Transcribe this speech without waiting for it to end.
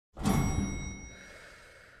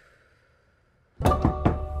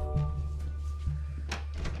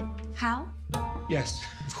Hal? Yes,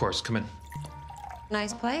 of course. Come in.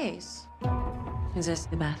 Nice place. Is this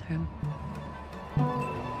the bathroom?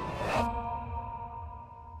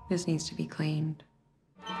 This needs to be cleaned.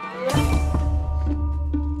 I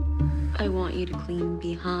want you to clean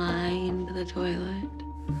behind the toilet.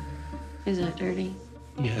 Is that dirty?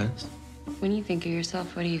 Yes. When you think of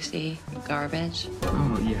yourself, what do you see? Garbage?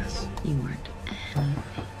 Oh, yes. You weren't anything.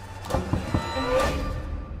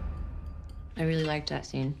 I really liked that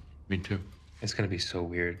scene. Me too. It's gonna be so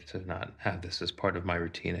weird to not have this as part of my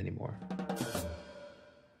routine anymore.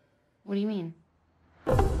 What do you mean?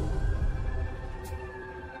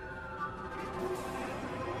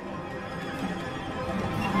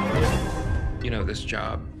 You know, this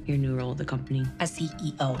job, Your new role at the company as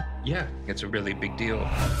CEO. yeah, it's a really big deal.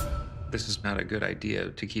 This is not a good idea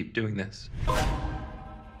to keep doing this.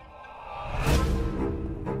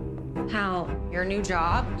 Hal, your new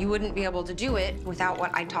job, you wouldn't be able to do it without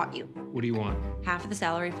what I taught you. What do you want? Half of the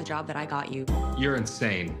salary for the job that I got you. You're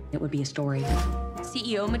insane. It would be a story.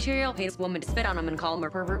 CEO material, pays a woman to spit on him and call him a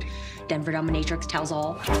pervert. Denver dominatrix tells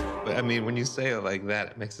all. But I mean, when you say it like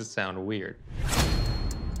that, it makes it sound weird.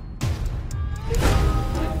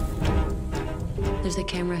 There's a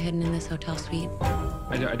camera hidden in this hotel suite.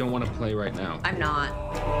 I don't want to play right now. I'm not.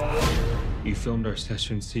 You filmed our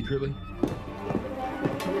session secretly?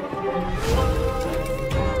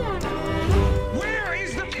 Where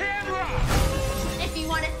is the camera? If you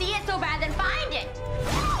want to see it so bad, then find it.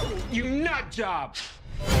 You nut job!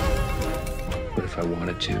 But if I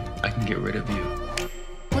wanted to, I can get rid of you.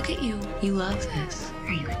 Look at you. You love this.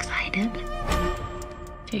 Are you excited?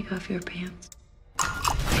 Take off your pants.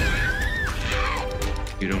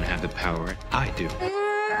 You don't have the power. I do.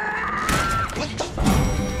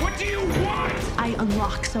 What do you want? I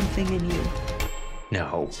unlock something in you.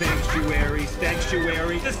 No. Sanctuary,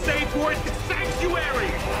 sanctuary. The safe word is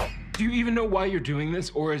sanctuary! Do you even know why you're doing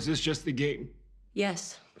this, or is this just the game?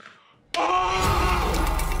 Yes.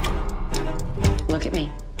 Oh! Look at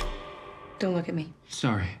me. Don't look at me.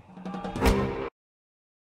 Sorry.